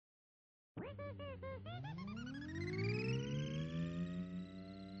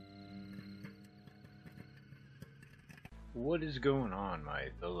What is going on, my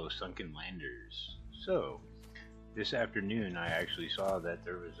fellow Sunkenlanders? So, this afternoon I actually saw that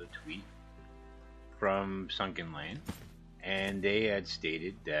there was a tweet from Sunkenland, and they had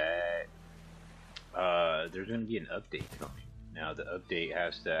stated that there's going to be an update coming. Now, the update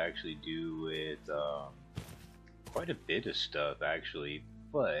has to actually do with quite a bit of stuff, actually,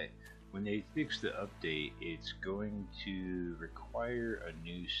 but when they fix the update, it's going to require a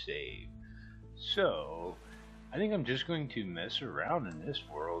new save. So, I think I'm just going to mess around in this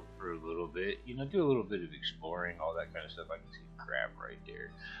world for a little bit, you know, do a little bit of exploring, all that kind of stuff. I can see crab right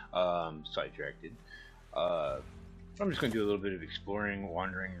there, sidetracked. I'm just going to do a little bit of exploring,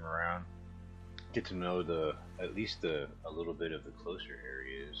 wandering around, get to know at least a little bit of the closer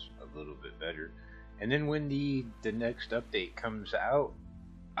areas a little bit better. And then when the next update comes out,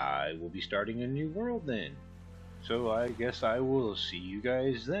 I will be starting a new world then. So I guess I will see you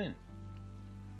guys then.